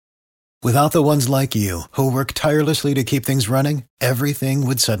Without the ones like you, who work tirelessly to keep things running, everything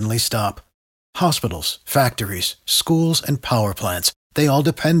would suddenly stop. Hospitals, factories, schools, and power plants, they all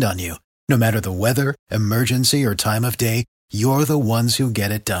depend on you. No matter the weather, emergency, or time of day, you're the ones who get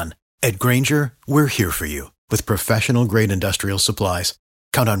it done. At Grainger, we're here for you with professional-grade industrial supplies.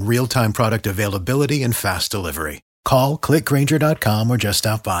 Count on real-time product availability and fast delivery. Call, click Grainger.com, or just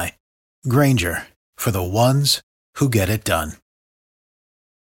stop by. Grainger, for the ones who get it done.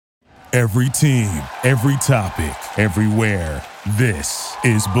 Every team, every topic, everywhere. This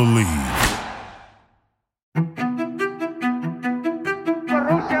is Believe.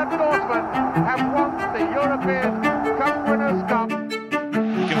 Borussia Dortmund have won the European Cup Winners' Cup.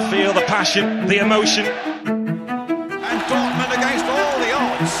 You can feel the passion, the emotion. And Dortmund, against all the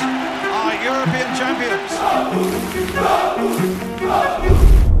odds, are European champions.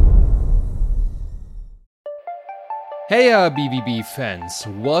 Hey BVB fans,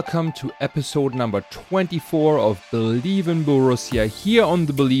 welcome to episode number 24 of Believe in Borussia here on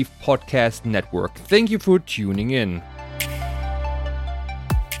the Believe Podcast Network. Thank you for tuning in.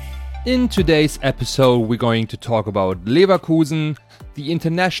 In today's episode, we're going to talk about Leverkusen, the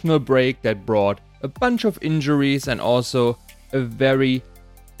international break that brought a bunch of injuries and also a very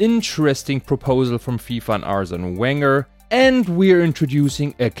interesting proposal from FIFA and Arsene Wenger. And we're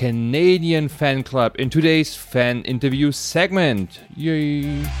introducing a Canadian fan club in today's fan interview segment.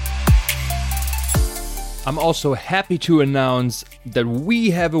 Yay! I'm also happy to announce that we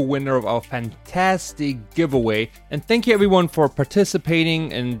have a winner of our fantastic giveaway. And thank you everyone for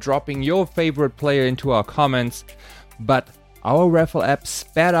participating and dropping your favorite player into our comments. But our raffle app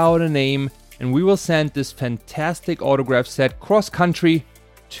spat out a name and we will send this fantastic autograph set cross-country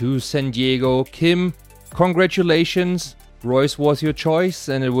to San Diego. Kim, congratulations. Royce was your choice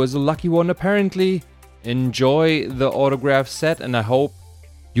and it was a lucky one apparently. Enjoy the autograph set and I hope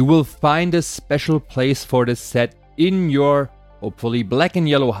you will find a special place for this set in your hopefully black and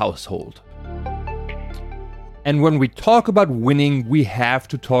yellow household. And when we talk about winning, we have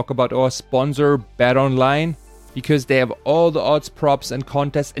to talk about our sponsor BetOnline because they have all the odds, props and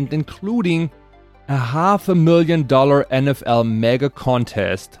contests and including a $500,000 NFL mega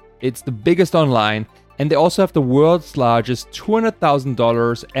contest. It's the biggest online. And they also have the world's largest $200,000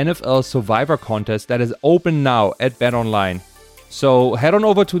 NFL Survivor contest that is open now at BetOnline. So head on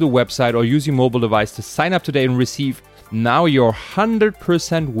over to the website or use your mobile device to sign up today and receive now your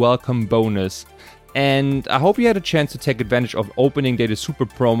 100% welcome bonus. And I hope you had a chance to take advantage of opening day the super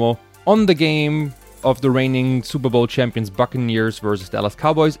promo on the game of the reigning Super Bowl champions Buccaneers versus Dallas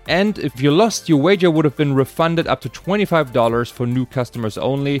Cowboys. And if you lost, your wager would have been refunded up to $25 for new customers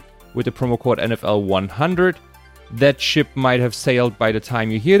only. With the promo code NFL100. That ship might have sailed by the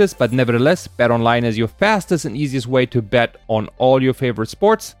time you hear this, but nevertheless, BetOnline is your fastest and easiest way to bet on all your favorite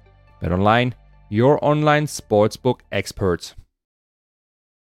sports. BetOnline, your online sportsbook experts.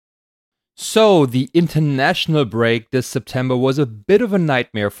 So, the international break this September was a bit of a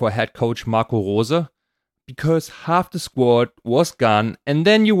nightmare for head coach Marco Rose, because half the squad was gone, and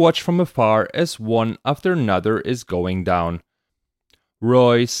then you watch from afar as one after another is going down.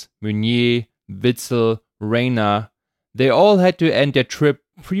 Royce, Meunier, Witsel, Reina, they all had to end their trip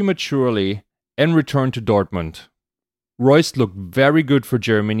prematurely and return to Dortmund. Royce looked very good for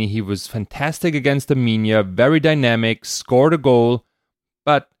Germany. He was fantastic against Armenia, very dynamic, scored a goal,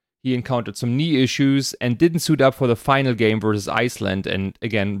 but he encountered some knee issues and didn't suit up for the final game versus Iceland and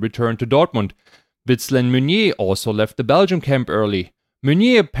again returned to Dortmund. Witsel and Meunier also left the Belgium camp early.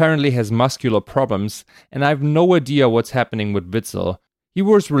 Meunier apparently has muscular problems and I have no idea what's happening with Witsel. He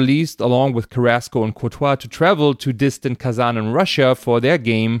was released along with Carrasco and Courtois to travel to distant Kazan in Russia for their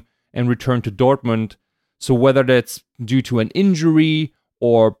game and return to Dortmund. So whether that's due to an injury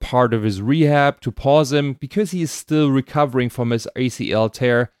or part of his rehab to pause him because he is still recovering from his ACL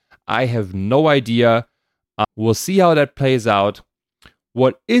tear, I have no idea. We'll see how that plays out.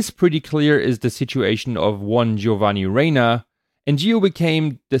 What is pretty clear is the situation of one Giovanni Reina, and Gio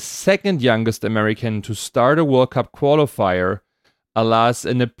became the second youngest American to start a World Cup qualifier, alas,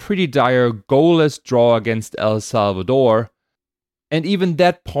 in a pretty dire goalless draw against El Salvador, and even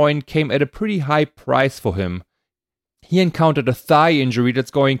that point came at a pretty high price for him. He encountered a thigh injury that's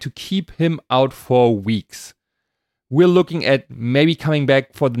going to keep him out for weeks. We're looking at maybe coming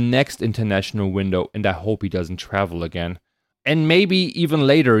back for the next international window, and I hope he doesn't travel again. And maybe even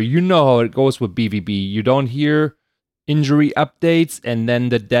later, you know how it goes with BVB. You don't hear injury updates, and then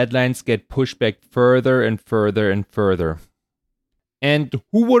the deadlines get pushed back further and further and further. And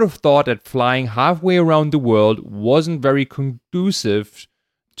who would have thought that flying halfway around the world wasn't very conducive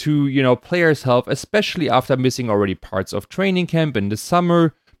to, players' health, especially after missing already parts of training camp in the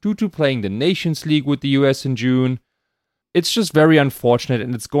summer due to playing the Nations League with the US in June. It's just very unfortunate,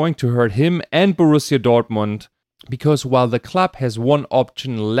 and it's going to hurt him and Borussia Dortmund, because while the club has one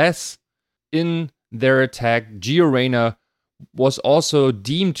option less in their attack, Gio Reyna was also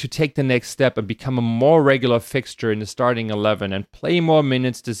deemed to take the next step and become a more regular fixture in the starting 11 and play more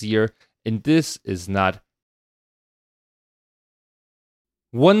minutes this year, and this is not.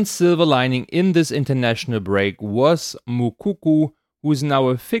 One silver lining in this international break was Moukoko, who is now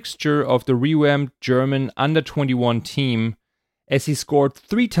a fixture of the revamped German under-21 team, as he scored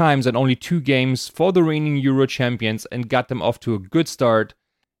 3 times in only 2 games for the reigning Euro champions and got them off to a good start.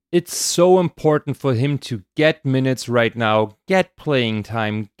 It's so important for him to get minutes right now, get playing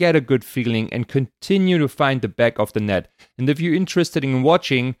time, get a good feeling, and continue to find the back of the net. And if you're interested in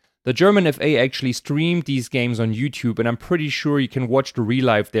watching, the German FA actually streamed these games on YouTube, and I'm pretty sure you can watch the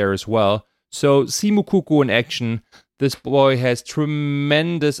relive there as well. So see Moukoko in action. This boy has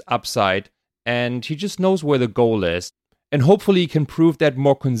tremendous upside, and he just knows where the goal is. And hopefully he can prove that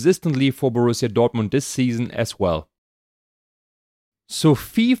more consistently for Borussia Dortmund this season as well. So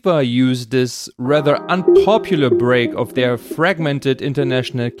FIFA used this rather unpopular break of their fragmented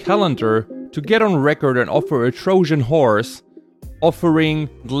international calendar to get on record and offer a Trojan horse, offering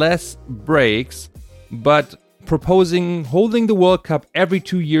less breaks, but proposing holding the World Cup every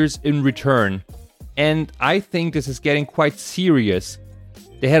 2 years in return. And I think this is getting quite serious.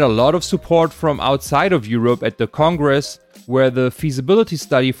 They had a lot of support from outside of Europe at the Congress, where the feasibility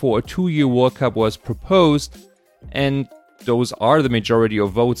study for a 2-year World Cup was proposed, and those are the majority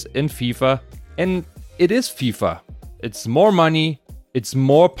of votes in FIFA. And it is FIFA. It's more money, it's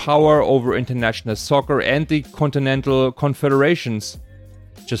more power over international soccer and the continental confederations.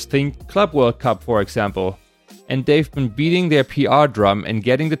 Just think Club World Cup, for example. And they've been beating their PR drum and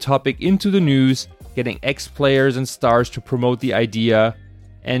getting the topic into the news, getting ex-players and stars to promote the idea.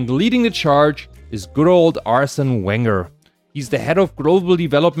 And leading the charge is good old Arsene Wenger. He's the head of global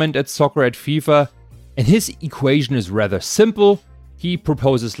development at soccer at FIFA, and his equation is rather simple. He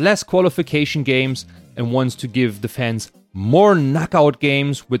proposes less qualification games and wants to give the fans more knockout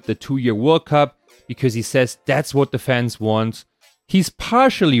games with the 2-year World Cup, because he says that's what the fans want. He's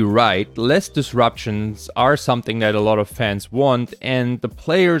partially right. Less disruptions are something that a lot of fans want, and the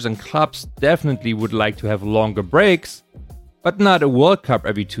players and clubs definitely would like to have longer breaks, but not a World Cup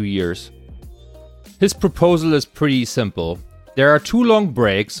every 2 years. His proposal is pretty simple. There are 2 long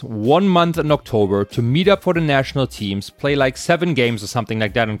breaks, 1 month in October, to meet up for the national teams, play like 7 games or something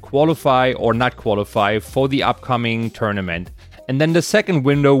like that, and qualify or not qualify for the upcoming tournament. And then the second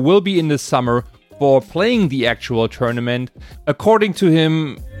window will be in the summer for playing the actual tournament. According to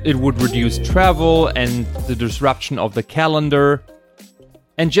him, it would reduce travel and the disruption of the calendar,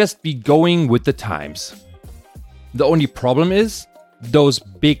 and just be going with the times. The only problem is, those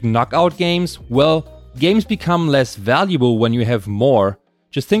big knockout games, well, games become less valuable when you have more.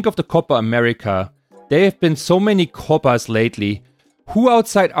 Just think of the Copa America. There have been so many Copas lately. Who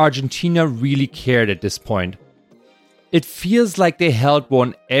outside Argentina really cared at this point? It feels like they held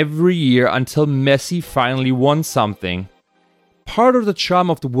one every year until Messi finally won something. Part of the charm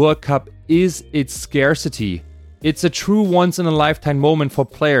of the World Cup is its scarcity. It's a true once-in-a-lifetime moment for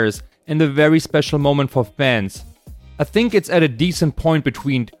players and a very special moment for fans. I think it's at a decent point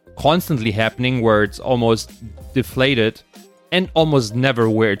between constantly happening, where it's almost deflated, and almost never,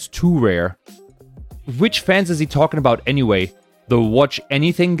 where it's too rare. Which fans is he talking about anyway? The watch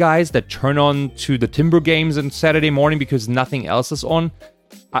anything guys that turn on to the Timber games on Saturday morning because nothing else is on?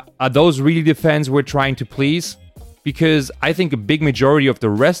 Are those really the fans we're trying to please? Because I think a big majority of the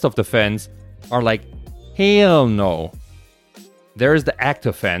rest of the fans are like, hell no. There's the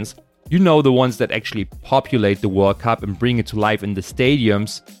active fans. You know, the ones that actually populate the World Cup and bring it to life in the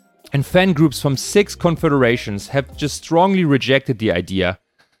stadiums. And fan groups from 6 confederations have just strongly rejected the idea.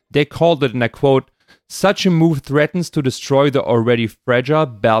 They called it, and I quote, "Such a move threatens to destroy the already fragile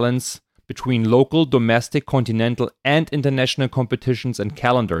balance between local, domestic, continental, and international competitions and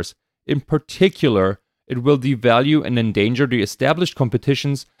calendars. In particular, it will devalue and endanger the established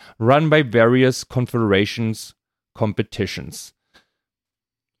competitions run by various confederations' competitions."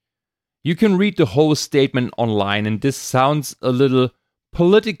 You can read the whole statement online, and this sounds a little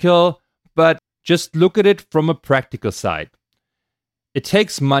political, but just look at it from a practical side. It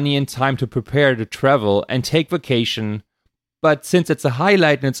takes money and time to prepare to travel and take vacation, but since it's a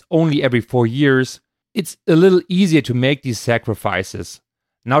highlight and it's only every 4 years, it's a little easier to make these sacrifices.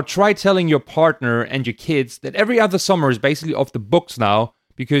 Now try telling your partner and your kids that every other summer is basically off the books now,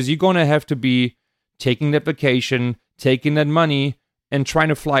 because you're gonna have to be taking that vacation, taking that money, and trying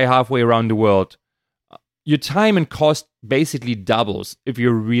to fly halfway around the world. your time and cost basically doubles if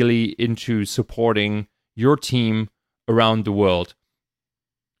you're really into supporting your team around the world.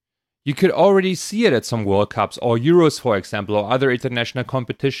 You could already see it at some World Cups or Euros, for example, or other international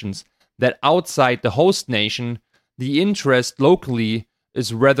competitions, that outside the host nation, the interest locally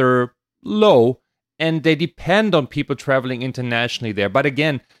is rather low and they depend on people traveling internationally there. But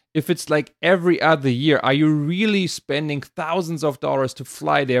again, if it's like every other year, are you really spending thousands of dollars to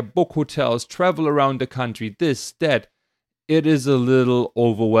fly there, book hotels, travel around the country, this, that? It is a little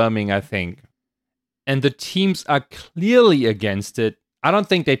overwhelming, I think. And the teams are clearly against it. I don't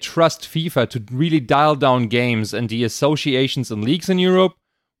think they trust FIFA to really dial down games, and the associations and leagues in Europe,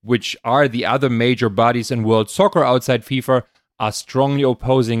 which are the other major bodies in world soccer outside FIFA, are strongly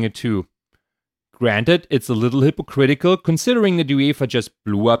opposing it too. Granted, it's a little hypocritical considering that UEFA just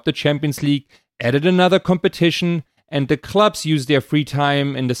blew up the Champions League, added another competition, and the clubs use their free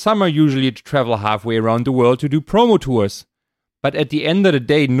time in the summer usually to travel halfway around the world to do promo tours. But at the end of the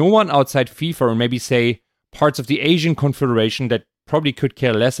day, no one outside FIFA, or maybe say parts of the Asian Confederation that probably could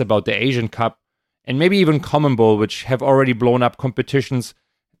care less about the Asian Cup, and maybe even CONMEBOL, which have already blown up competitions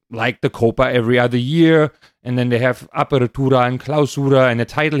like the Copa every other year, and then they have Apertura and Clausura and a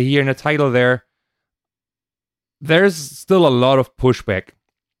title here and a title there. There's still a lot of pushback.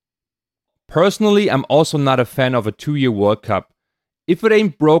 Personally, I'm also not a fan of a 2-year World Cup. If it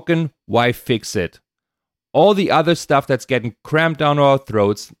ain't broken, why fix it? All the other stuff that's getting crammed down our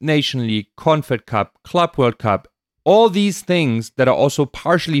throats, Nation League, Confed Cup, Club World Cup, all these things that are also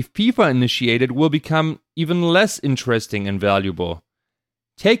partially FIFA initiated will become even less interesting and valuable.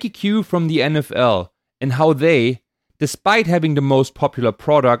 Take a cue from the NFL and how they, despite having the most popular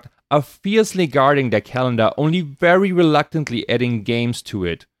product, are fiercely guarding their calendar, only very reluctantly adding games to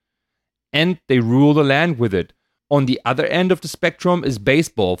it. And they rule the land with it. On the other end of the spectrum is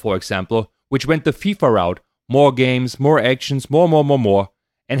baseball, for example, which went the FIFA route. More games, more actions, more,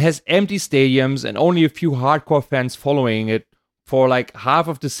 and has empty stadiums and only a few hardcore fans following it for like half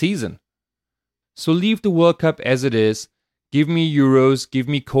of the season. So leave the World Cup as it is. Give me Euros, give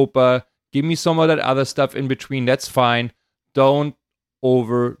me Copa, give me some of that other stuff in between, that's fine. Don't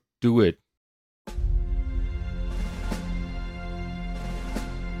overdo it.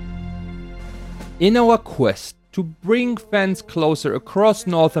 In our quest to bring fans closer across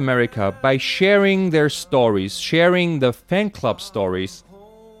North America by sharing their stories, sharing the fan club stories,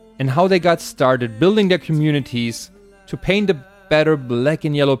 and how they got started building their communities to paint a better black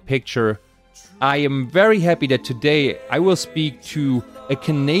and yellow picture, I am very happy that today I will speak to a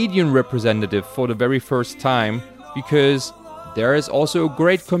Canadian representative for the very first time, because there is also a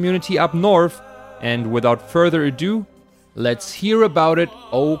great community up north, and without further ado, let's hear about it,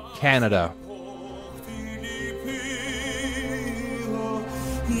 oh Canada.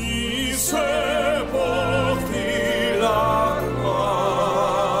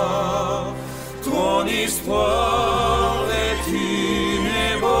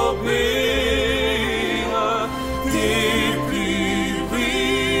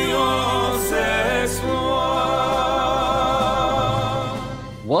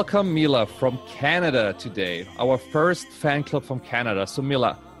 Welcome, Mila, from Canada today, our first fan club from Canada. So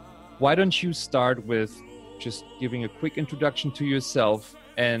Mila, why don't you start with just giving a quick introduction to yourself,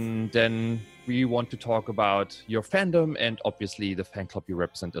 and then we want to talk about your fandom and obviously the fan club you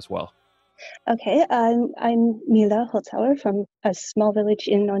represent as well. Okay, I'm Mila Holzhauer from a small village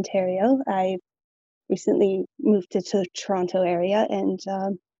in Ontario. I recently moved to the Toronto area, and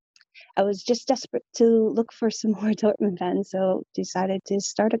I was just desperate to look for some more Dortmund fans, so decided to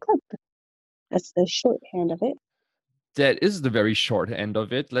start a club. That's the shorthand of it. That is the very short end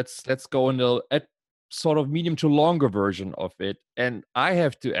of it. Let's go in a sort of medium to longer version of it. And I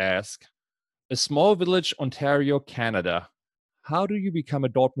have to ask, a small village, Ontario, Canada, how do you become a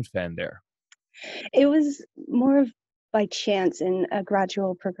Dortmund fan there? It was more of by chance and a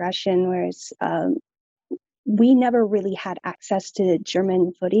gradual progression, whereas we never really had access to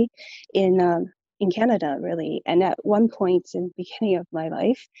German footy in Canada, really. And at one point in the beginning of my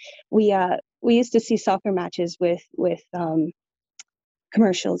life, we used to see soccer matches with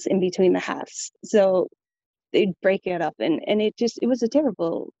commercials in between the halves. So they'd break it up, and it was a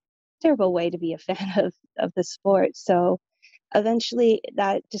terrible way to be a fan of the sport. So eventually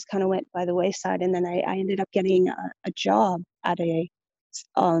that just kind of went by the wayside, and then I ended up getting a job at a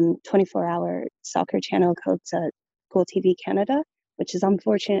 24-hour soccer channel called Goal TV Canada, which is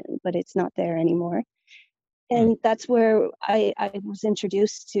unfortunate, but it's not there anymore. And that's where I was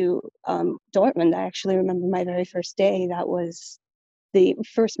introduced to Dortmund. I actually remember my very first day. That was the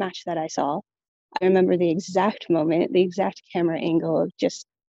first match that I saw. I remember the exact moment, the exact camera angle of just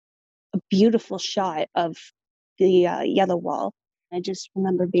a beautiful shot of the yellow wall. I just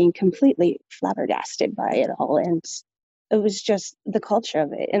remember being completely flabbergasted by it all. And it was just the culture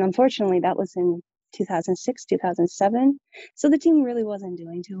of it. And unfortunately, that was in 2006, 2007. So the team really wasn't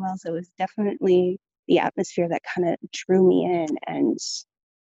doing too well. So it was definitely the atmosphere that kind of drew me in. And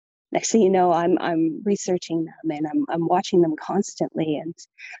next thing you know, I'm researching them and I'm watching them constantly. And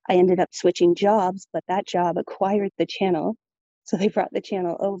I ended up switching jobs, but that job acquired the channel. So they brought the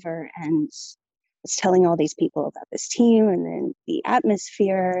channel over and was telling all these people about this team and then the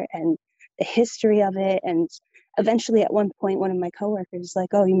atmosphere and the history of it. And eventually at one point, one of my coworkers was like,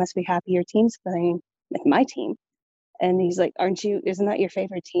 "Oh, you must be happy your team's playing with my team." And he's like, isn't that your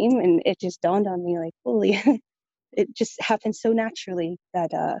favorite team? And it just dawned on me like, holy, it just happened so naturally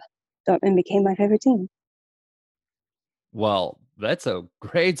that Dortmund became my favorite team. Well, that's a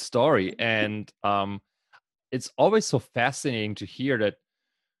great story. And it's always so fascinating to hear that.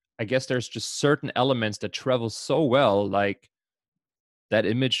 I guess there's just certain elements that travel so well, like that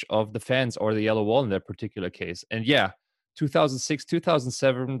image of the fans or the yellow wall in that particular case. And yeah, 2006,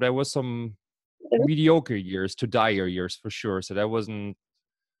 2007, there was some mediocre years to dire years for sure. So that wasn't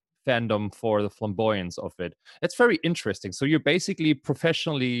fandom for the flamboyance of it. It's very interesting. So you're basically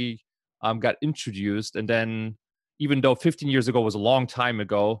professionally got introduced, and then even though 15 years ago was a long time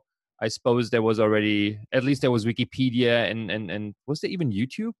ago, I suppose there was already, at least there was Wikipedia and was there even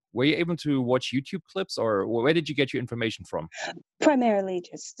YouTube? Were you able to watch YouTube clips, or where did you get your information from? Primarily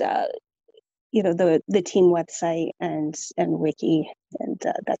just the team website and wiki, and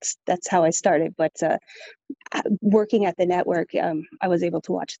that's how I started. But working at the network, I was able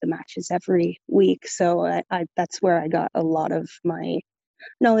to watch the matches every week, so I that's where I got a lot of my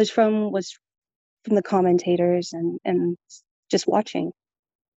knowledge from, was from the commentators and just watching.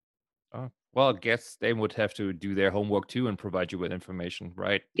 Oh, well, I guess they would have to do their homework too and provide you with information,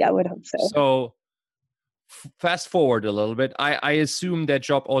 right? Yeah, I would hope so. So fast forward a little bit. I assume that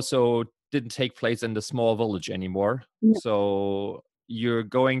job also didn't take place in the small village anymore. No. So you're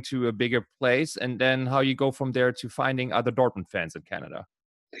going to a bigger place, and then how you go from there to finding other Dortmund fans in Canada?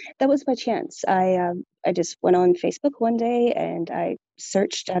 That was by chance. I just went on Facebook one day and I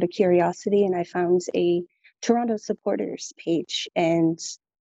searched out of curiosity, and I found a Toronto supporters page, and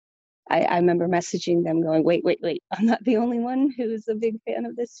I remember messaging them going, wait, I'm not the only one who's a big fan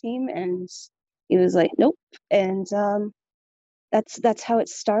of this team. And he was like, nope. And that's how it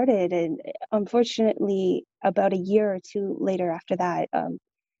started. And unfortunately, about a year or two later after that,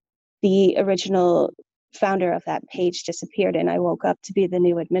 the original founder of that page disappeared, and I woke up to be the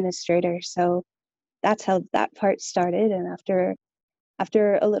new administrator. So that's how that part started. And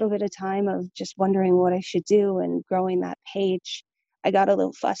after a little bit of time of just wondering what I should do and growing that page, I got a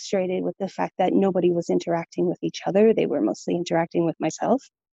little frustrated with the fact that nobody was interacting with each other. They were mostly interacting with myself.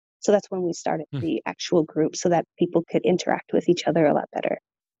 So that's when we started the actual group, so that people could interact with each other a lot better.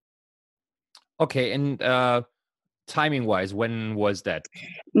 Okay, and timing wise, when was that?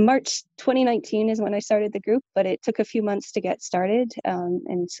 March 2019 is when I started the group, but it took a few months to get started,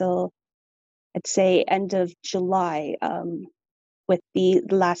 until I'd say end of July, with the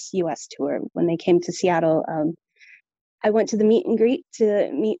last US tour when they came to Seattle. I went to the meet and greet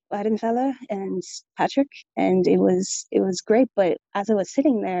to meet Weidenfeller and Patrick, and it was great. But as I was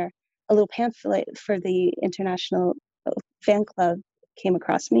sitting there, a little pamphlet for the International Fan Club came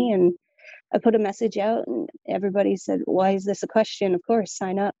across me, and I put a message out, and everybody said, "Why is this a question? Of course,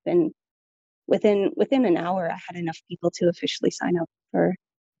 sign up." And within an hour, I had enough people to officially sign up for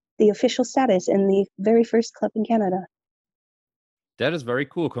the official status in the very first club in Canada. That is very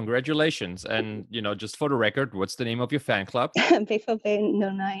cool. Congratulations. And, just for the record, what's the name of your fan club? BVB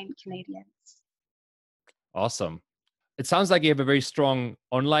 09 Canadians. Awesome. It sounds like you have a very strong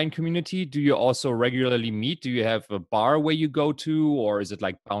online community. Do you also regularly meet? Do you have a bar where you go to, or is it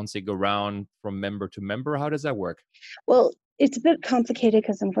like bouncing around from member to member? How does that work? Well, it's a bit complicated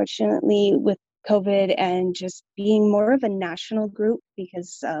because unfortunately with COVID and just being more of a national group,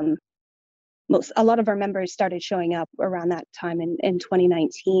 because a lot of our members started showing up around that time in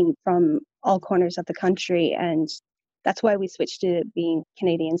 2019 from all corners of the country. And that's why we switched to being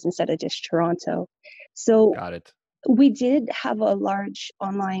Canadians instead of just Toronto. So got it. We did have a large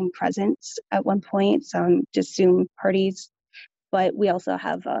online presence at one point, just Zoom parties, but we also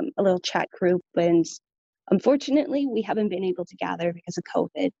have a little chat group. And unfortunately, we haven't been able to gather because of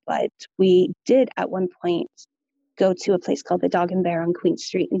COVID, but we did at one point go to a place called the Dog and Bear on Queen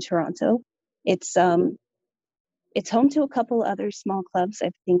Street in Toronto. It's home to a couple other small clubs. I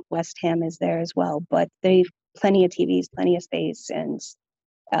think West Ham is there as well, but they've plenty of TVs, plenty of space, and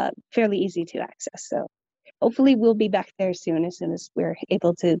fairly easy to access. So hopefully we'll be back there soon as we're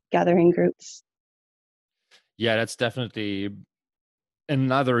able to gather in groups. Yeah, that's definitely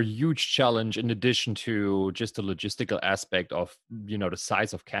another huge challenge in addition to just the logistical aspect of, the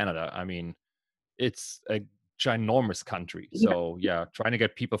size of Canada. I mean, it's a ginormous country. So yeah, trying to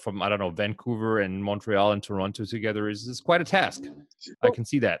get people from, I don't know, Vancouver and Montreal and Toronto together is quite a task. I can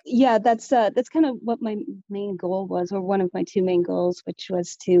see that. Yeah, that's kind of what my main goal was, or one of my two main goals, which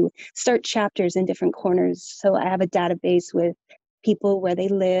was to start chapters in different corners. So I have a database with people where they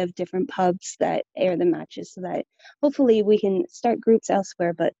live, different pubs that air the matches, so that hopefully we can start groups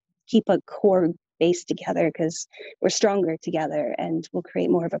elsewhere, but keep a core base together because we're stronger together and we'll create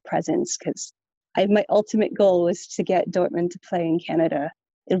more of a presence. Because my ultimate goal was to get Dortmund to play in Canada.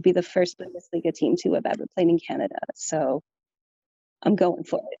 It'll be the first Bundesliga team to have ever played in Canada. So I'm going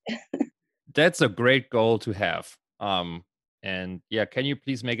for it. That's a great goal to have. And yeah, can you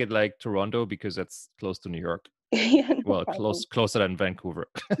please make it like Toronto, because that's close to New York? Yeah, no well, problem. closer than Vancouver.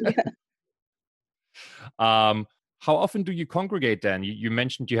 Yeah. How often do you congregate then? You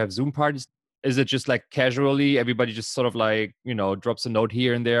mentioned you have Zoom parties. Is it just like casually, everybody just sort of like, drops a note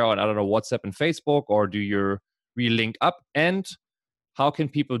here and there on, I don't know, WhatsApp and Facebook, or do you really link up? And how can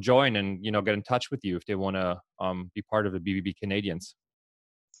people join and, get in touch with you if they want to be part of the BBB Canadians?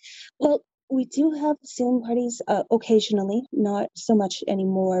 Well, we do have Zoom parties occasionally, not so much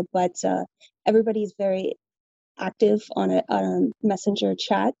anymore, but everybody's very active on a messenger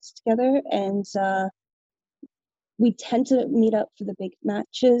chats together, and we tend to meet up for the big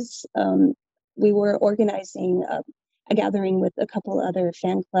matches. We were organizing a gathering with a couple other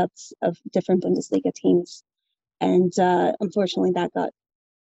fan clubs of different Bundesliga teams, and unfortunately that got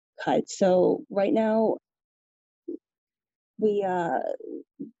cut. So right now we're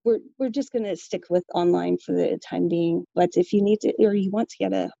just going to stick with online for the time being. But if you need to, or you want to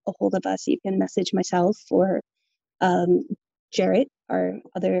get a hold of us, you can message myself or Jarrett, our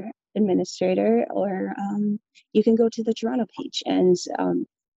other administrator, or you can go to the Toronto page, and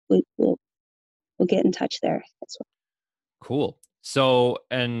we'll get in touch there as well. Cool. So,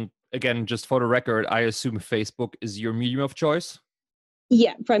 and again, just for the record, I assume Facebook is your medium of choice?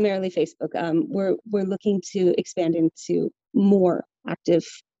 Yeah, primarily Facebook. We're looking to expand into more active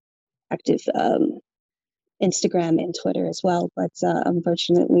Instagram and Twitter as well, but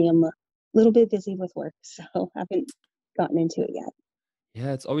unfortunately I'm a little bit busy with work, so haven't gotten into it yet.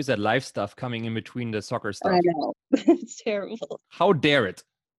 Yeah, it's always that live stuff coming in between the soccer stuff. I know. It's terrible. How dare it?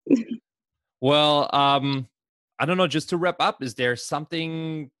 Well, I don't know, just to wrap up, is there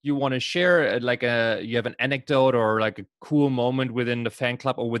something you want to share? Like you have an anecdote or like a cool moment within the fan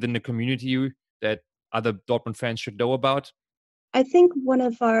club or within the community that other Dortmund fans should know about? I think one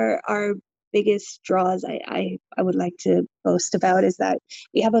of our biggest draws I would like to boast about is that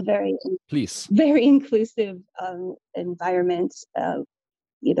we have a very inclusive environment. A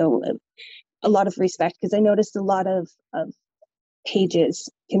lot of respect, because I noticed a lot of pages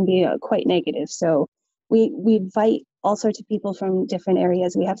can be quite negative. So we invite all sorts of people from different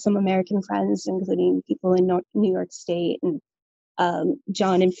areas. We have some American friends, including people in New York State, and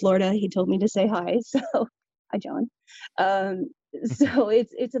John in Florida. He told me to say hi, so hi, John. So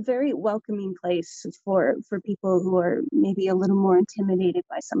it's a very welcoming place for people who are maybe a little more intimidated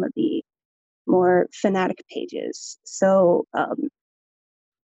by some of the more fanatic pages. So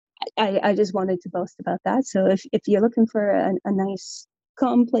I just wanted to boast about that. So if you're looking for a nice,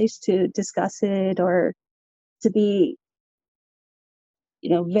 calm place to discuss it, or to be,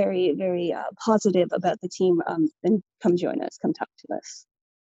 very, very positive about the team, then come join us, come talk to us.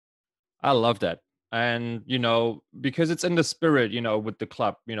 I love that. And, because it's in the spirit, with the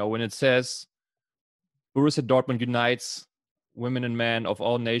club, when it says Borussia Dortmund unites women and men of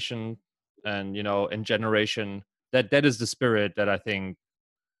all nations and, in generation, that is the spirit that I think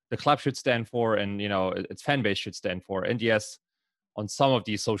the club should stand for, and, its fan base should stand for. And yes, on some of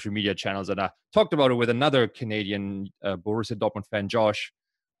these social media channels, and I talked about it with another Canadian Borussia Dortmund fan, Josh,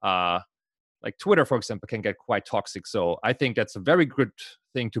 like Twitter, for example, can get quite toxic. So I think that's a very good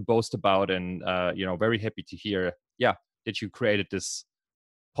thing to boast about, and, very happy to hear, that you created this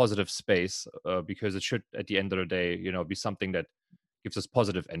positive space, because it should, at the end of the day, be something that gives us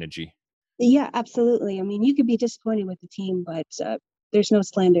positive energy. Yeah, absolutely. I mean, you could be disappointed with the team, but there's no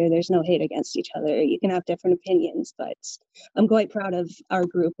slander, there's no hate against each other. You can have different opinions, but I'm quite proud of our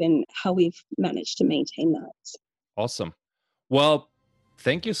group and how we've managed to maintain that. Awesome. Well,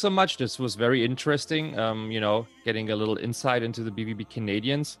 thank you so much. This was very interesting, getting a little insight into the BBB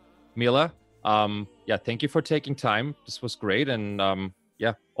Canadians. Mila, thank you for taking time. This was great. And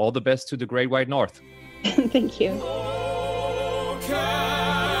all the best to the Great White North. Thank you.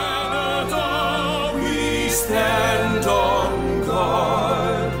 Canada, we stand on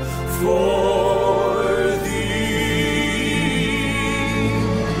guard for thee.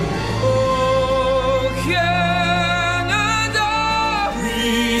 Oh, Canada,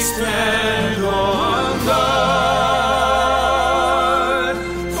 we stand on guard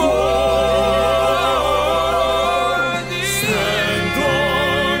for thee. Stand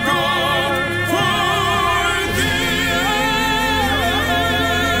on guard for thee.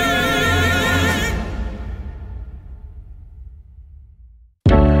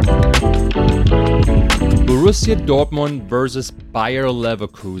 Borussia Dortmund versus Bayer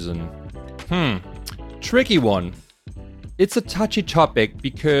Leverkusen. Tricky one. It's a touchy topic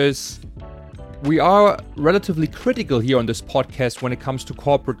because we are relatively critical here on this podcast when it comes to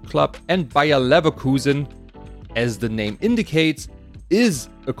corporate club, and Bayer Leverkusen, as the name indicates, is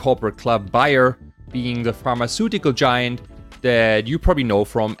a corporate club, Bayer being the pharmaceutical giant that you probably know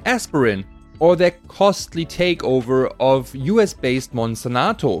from aspirin, or their costly takeover of US-based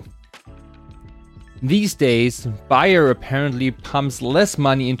Monsanto. These days, Bayer apparently pumps less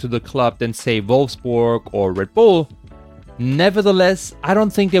money into the club than, say, Wolfsburg or Red Bull. Nevertheless, I don't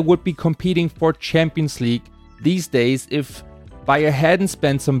think they would be competing for Champions League these days if Bayer hadn't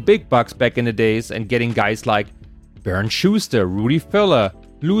spent some big bucks back in the days and getting guys like Bernd Schuster, Rudi Völler,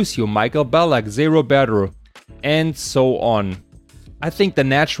 Lucio, Michael Ballack, Zé Roberto, and so on. I think the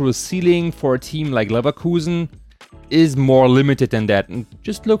natural ceiling for a team like Leverkusen is more limited than that. And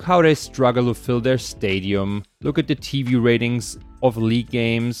just look how they struggle to fill their stadium. Look at the TV ratings of league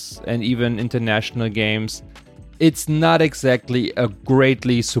games and even international games. It's not exactly a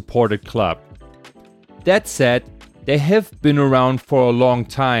greatly supported club. That said, they have been around for a long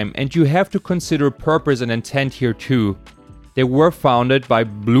time, and you have to consider purpose and intent here too. They were founded by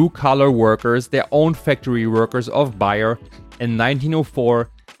blue-collar workers, their own factory workers of Bayer, in 1904,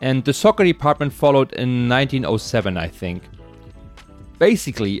 and the soccer department followed in 1907, I think.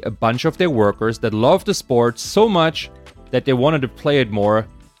 Basically, a bunch of their workers that loved the sport so much that they wanted to play it more,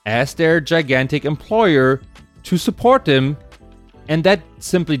 asked their gigantic employer to support them, and that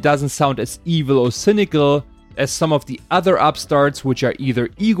simply doesn't sound as evil or cynical as some of the other upstarts, which are either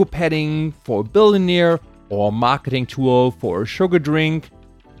ego-petting for a billionaire or a marketing tool for a sugar drink,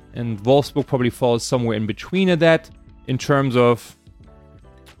 and Wolfsburg probably falls somewhere in between of that in terms of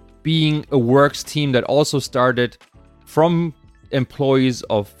being a works team that also started from employees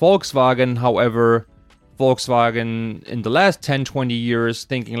of Volkswagen. However, Volkswagen in the last 10-20 years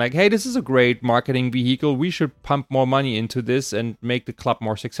thinking like, hey, this is a great marketing vehicle, we should pump more money into this and make the club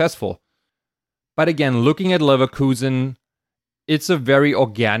more successful. But again, looking at Leverkusen, it's a very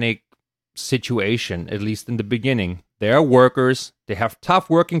organic situation, at least in the beginning. They are workers, they have tough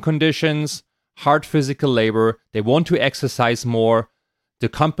working conditions, hard physical labor, they want to exercise more. The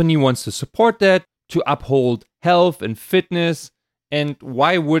company wants to support that, to uphold health and fitness, and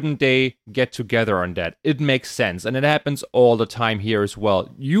why wouldn't they get together on that? It makes sense, and it happens all the time here as well.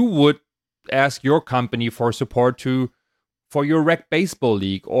 You would ask your company for support for your rec baseball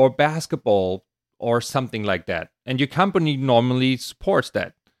league or basketball or something like that, and your company normally supports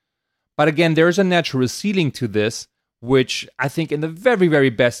that. But again, there's a natural ceiling to this, which I think in the very,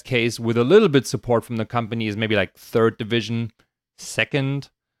 very best case, with a little bit support from the company, is maybe like third division, second.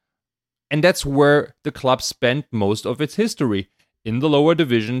 And that's where the club spent most of its history. In the lower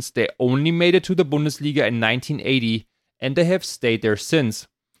divisions, they only made it to the Bundesliga in 1980, and they have stayed there since.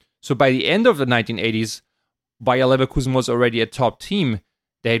 So by the end of the 1980s, Bayer Leverkusen was already a top team.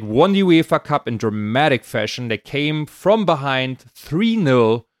 They had won the UEFA Cup in dramatic fashion. They came from behind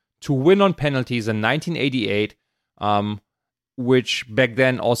 3-0 to win on penalties in 1988, which back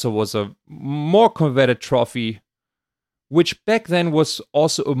then also was a more coveted trophy, which back then was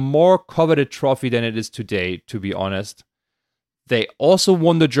also a more coveted trophy than it is today, to be honest. They also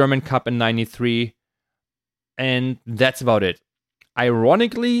won the German Cup in 93, and that's about it.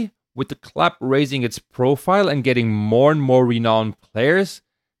 Ironically, with the club raising its profile and getting more and more renowned players,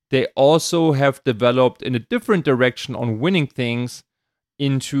 they also have developed in a different direction on winning things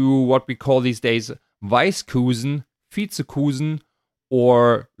into what we call these days Weißkusen, Vizekusen,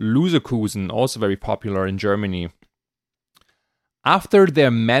 or Loserkusen, also very popular in Germany. After their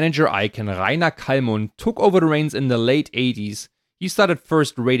manager icon Rainer Kallmund took over the reins in the late 80s, he started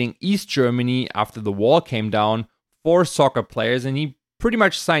first raiding East Germany after the wall came down for soccer players, and he pretty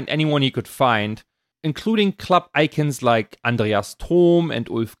much signed anyone he could find, including club icons like Andreas Thom and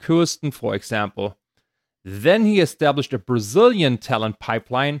Ulf Kirsten, for example. Then he established a Brazilian talent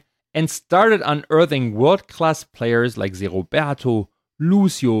pipeline and started unearthing world-class players like Zé Roberto,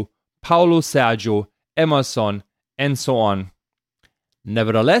 Lucio, Paulo Sergio, Emerson, and so on.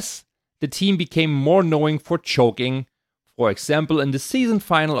 Nevertheless, the team became more known for choking. For example, in the season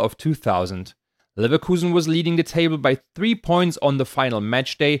final of 2000, Leverkusen was leading the table by 3 points on the final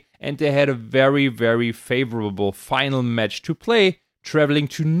match day, and they had a very, very favorable final match to play, traveling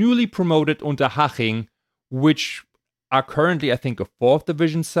to newly promoted Unterhaching, which are currently, I think, a 4th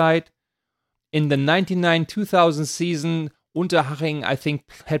division side. In the 99-2000 season, Unterhaching, I think,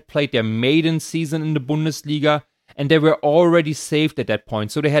 had played their maiden season in the Bundesliga, and they were already saved at that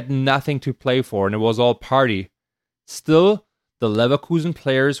point, so they had nothing to play for, and it was all party. Still, the Leverkusen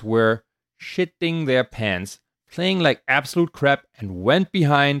players were shitting their pants, playing like absolute crap, and went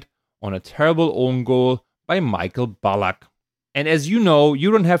behind on a terrible own goal by Michael Ballack. And as you know, you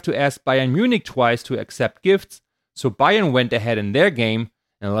don't have to ask Bayern Munich twice to accept gifts, so Bayern went ahead in their game,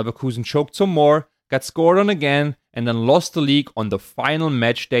 and Leverkusen choked some more, got scored on again, and then lost the league on the final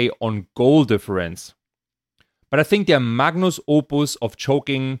match day on goal difference. But I think their magnus opus of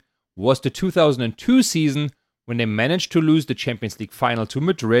choking was the 2002 season when they managed to lose the Champions League final to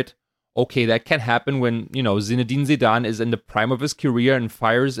Madrid. Okay, that can happen when, Zinedine Zidane is in the prime of his career and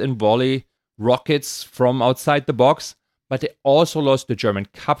fires and volley rockets from outside the box. But they also lost the German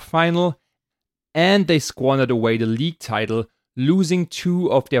Cup final, and they squandered away the league title, losing 2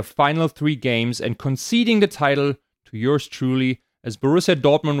 of their final 3 games and conceding the title to yours truly as Borussia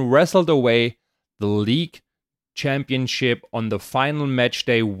Dortmund wrestled away the league championship on the final match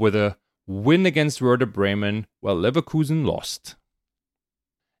day with a win against Werder Bremen, while Leverkusen lost.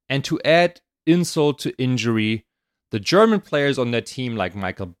 And to add insult to injury, the German players on their team like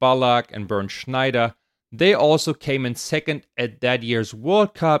Michael Ballack and Bernd Schneider, they also came in second at that year's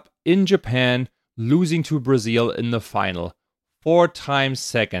World Cup in Japan, losing to Brazil in the final. 4 times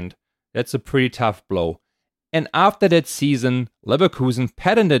second. That's a pretty tough blow. And after that season, Leverkusen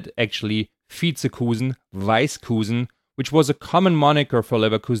patented actually Vizekusen, Weißkusen, which was a common moniker for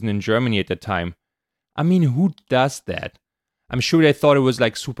Leverkusen in Germany at the time. I mean, who does that? I'm sure they thought it was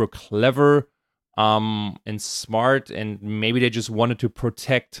like super clever and smart, and maybe they just wanted to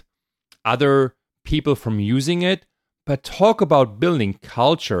protect other people from using it. But talk about building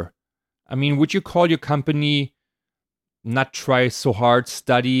culture. I mean, would you call your company not try so hard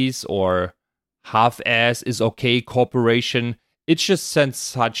studies or half-ass is okay corporation? It just sends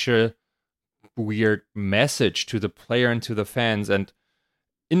such a weird message to the player and to the fans. And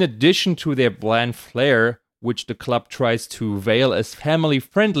in addition to their bland flair, which the club tries to veil as family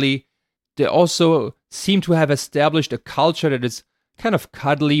friendly, they also seem to have established a culture that is kind of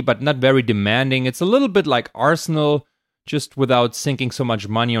cuddly but not very demanding. It's a little bit like Arsenal, just without sinking so much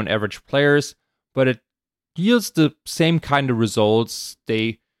money on average players, but it yields the same kind of results.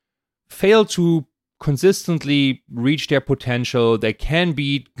 They fail to consistently reach their potential. They can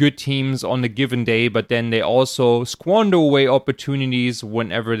beat good teams on a given day, but then they also squander away opportunities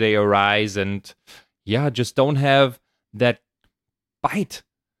whenever they arise, and just don't have that bite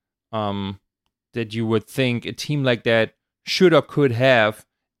that you would think a team like that should or could have.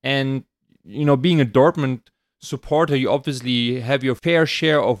 And, being a Dortmund supporter, you obviously have your fair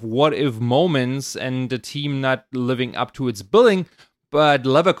share of what-if moments and the team not living up to its billing, but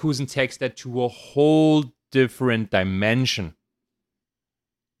Leverkusen takes that to a whole different dimension.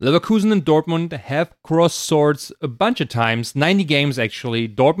 Leverkusen and Dortmund have crossed swords a bunch of times, 90 games actually.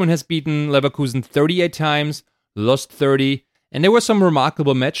 Dortmund has beaten Leverkusen 38 times, lost 30, and there were some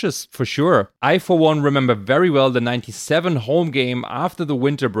remarkable matches for sure. I, for one, remember very well the 97 home game after the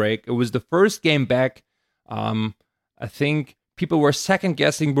winter break. It was the first game back. I think people were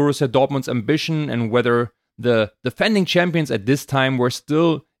second-guessing Borussia Dortmund's ambition and whether the defending champions at this time were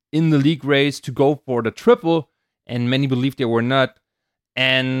still in the league race to go for the triple, and many believed they were not.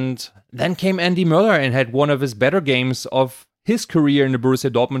 And then came Andy Möller and had one of his better games of his career in the Borussia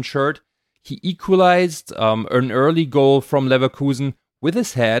Dortmund shirt. He equalized an early goal from Leverkusen with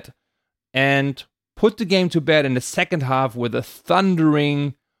his head and put the game to bed in the second half with a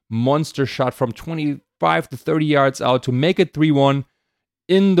thundering monster shot from 25 to 30 yards out to make it 3-1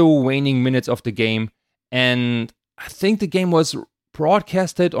 in the waning minutes of the game. And I think the game was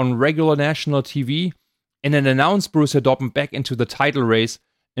broadcasted on regular national TV and it announced Borussia Dortmund back into the title race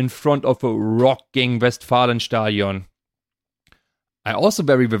in front of a rocking Westfalenstadion. I also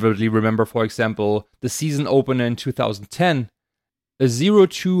very vividly remember, for example, the season opener in 2010, a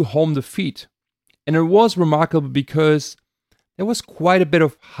 0-2 home defeat. And it was remarkable because there was quite a bit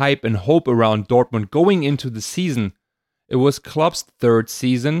of hype and hope around Dortmund going into the season. It was Klopp's 3rd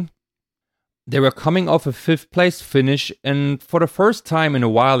season. They were coming off a 5th place finish, and for the first time in a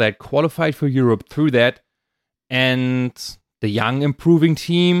while they had qualified for Europe through that. And the young improving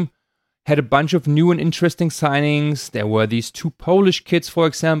team had a bunch of new and interesting signings. There were these 2 Polish kids, for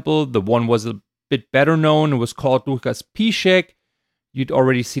example. The one was a bit better known. It was called Lukas Piszczek. You'd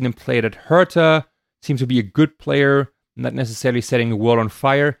already seen him play at Hertha. Seemed to be a good player, not necessarily setting the world on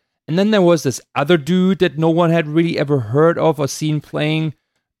fire. And then there was this other dude that no one had really ever heard of or seen playing,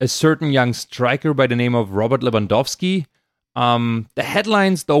 a certain young striker by the name of Robert Lewandowski. The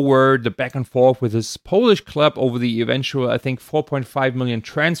headlines, though, were the back and forth with his Polish club over the eventual, I think, 4.5 million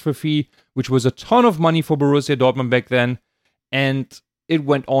transfer fee, which was a ton of money for Borussia Dortmund back then. And it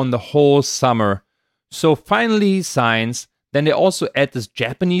went on the whole summer. So finally he signs. Then they also add this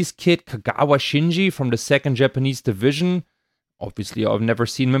Japanese kid, Kagawa Shinji, from the 2nd Japanese division. Obviously, I've never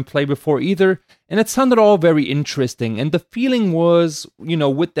seen him play before either. And it sounded all very interesting. And the feeling was,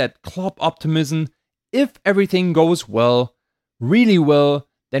 with that Klopp optimism, if everything goes well, really well,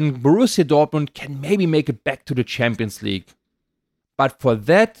 then Borussia Dortmund can maybe make it back to the Champions League. But for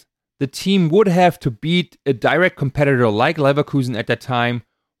that, the team would have to beat a direct competitor like Leverkusen at that time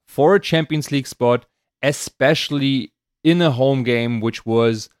for a Champions League spot, especially in a home game, which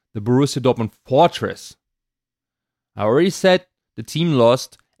was the Borussia Dortmund Fortress. I already said the team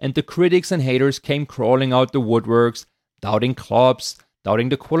lost, and the critics and haters came crawling out the woodworks, doubting Klopp's, doubting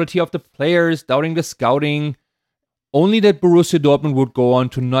the quality of the players, doubting the scouting. Only that Borussia Dortmund would go on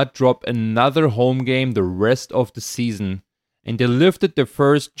to not drop another home game the rest of the season. And they lifted their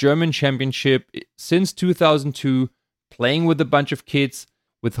first German championship since 2002, playing with a bunch of kids,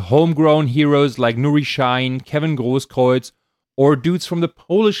 with homegrown heroes like Nuri Sahin, Kevin Grosskreutz, or dudes from the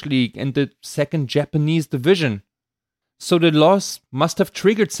Polish league and the 2nd Japanese division. So the loss must have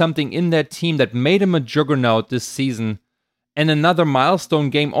triggered something in that team that made him a juggernaut this season. And another milestone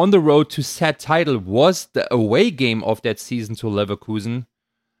game on the road to said title was the away game of that season to Leverkusen.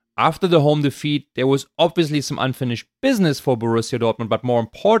 After the home defeat, there was obviously some unfinished business for Borussia Dortmund, but more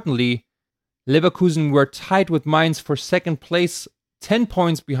importantly, Leverkusen were tied with Mainz for 2nd place, 10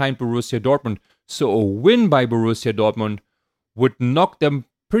 points behind Borussia Dortmund. So a win by Borussia Dortmund would knock them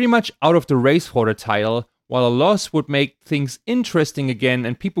pretty much out of the race for the title, while a loss would make things interesting again,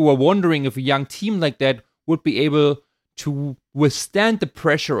 and people were wondering if a young team like that would be able to withstand the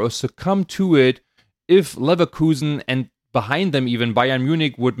pressure or succumb to it if Leverkusen and behind them even Bayern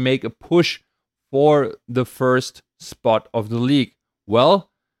Munich would make a push for the first spot of the league.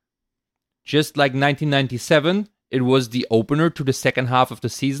 Well, just like 1997, it was the opener to the second half of the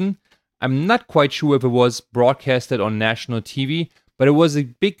season. I'm not quite sure if it was broadcasted on national TV, but it was a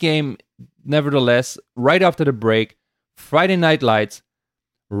big game nevertheless. Right after the break, Friday Night Lights.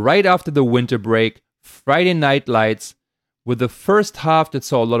 Right after the winter break, Friday Night Lights, with the first half that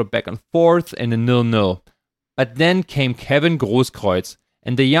saw a lot of back and forth and a 0-0. But then came Kevin Grosskreutz,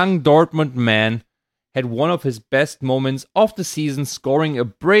 and the young Dortmund man had one of his best moments of the season, scoring a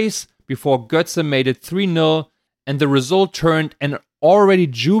brace before Götze made it 3-0, and the result turned an already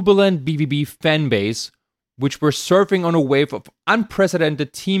jubilant BVB fan base, which were surfing on a wave of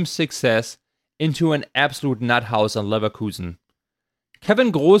unprecedented team success, into an absolute nuthouse on Leverkusen.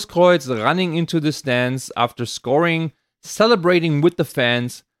 Kevin Grosskreutz running into the stands after scoring, celebrating with the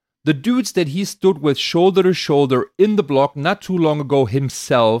fans, the dudes that he stood with shoulder to shoulder in the block not too long ago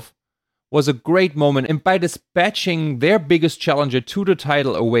himself, was a great moment, and by dispatching their biggest challenger to the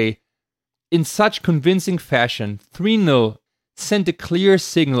title away in such convincing fashion, 3-0, sent a clear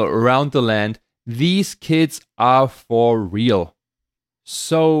signal around the land: these kids are for real.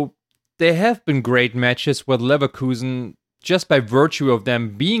 So there have been great matches with Leverkusen just by virtue of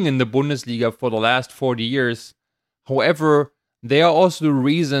them being in the Bundesliga for the last 40 years. However, they are also the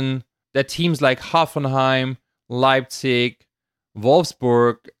reason that teams like Hoffenheim, Leipzig,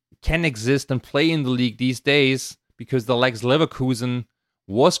 Wolfsburg can exist and play in the league these days, because the Lex Leverkusen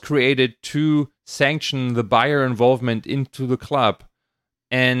was created to sanction the Bayer involvement into the club.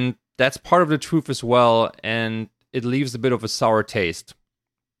 And that's part of the truth as well, and it leaves a bit of a sour taste.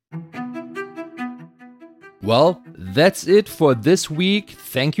 Well, that's it for this week.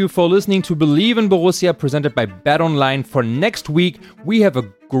 Thank you for listening to Believe in Borussia, presented by BetOnline. For next week, we have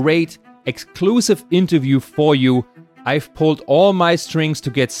a great exclusive interview for you. I've pulled all my strings to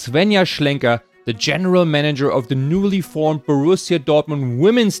get Svenja Schlenker, the general manager of the newly formed Borussia Dortmund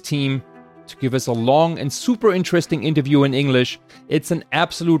women's team, to give us a long and super interesting interview in English. It's an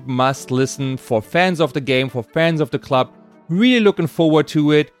absolute must listen for fans of the game, for fans of the club. Really looking forward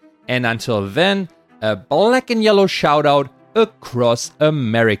to it. And until then, a black and yellow shout out across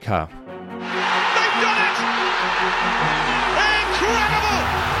America. They've done it! Incredible!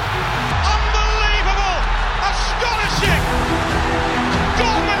 Unbelievable! Astonishing!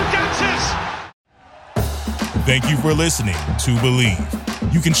 Dortmund dancers! Thank you for listening to Believe.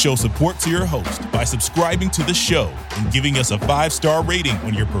 You can show support to your host by subscribing to the show and giving us a 5-star rating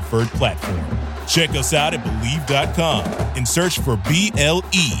on your preferred platform. Check us out at Believe.com and search for BLEAV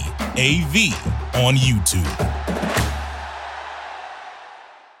on YouTube.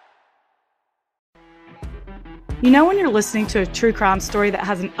 You know when you're listening to a true crime story that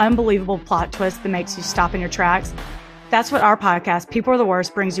has an unbelievable plot twist that makes you stop in your tracks? That's what our podcast, People Are the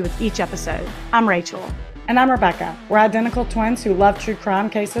Worst, brings you with each episode. I'm Rachel. And I'm Rebecca. We're identical twins who love true crime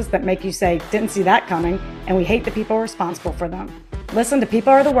cases that make you say, didn't see that coming, and we hate the people responsible for them. Listen to People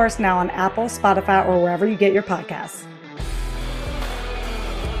Are the Worst now on Apple, Spotify, or wherever you get your podcasts.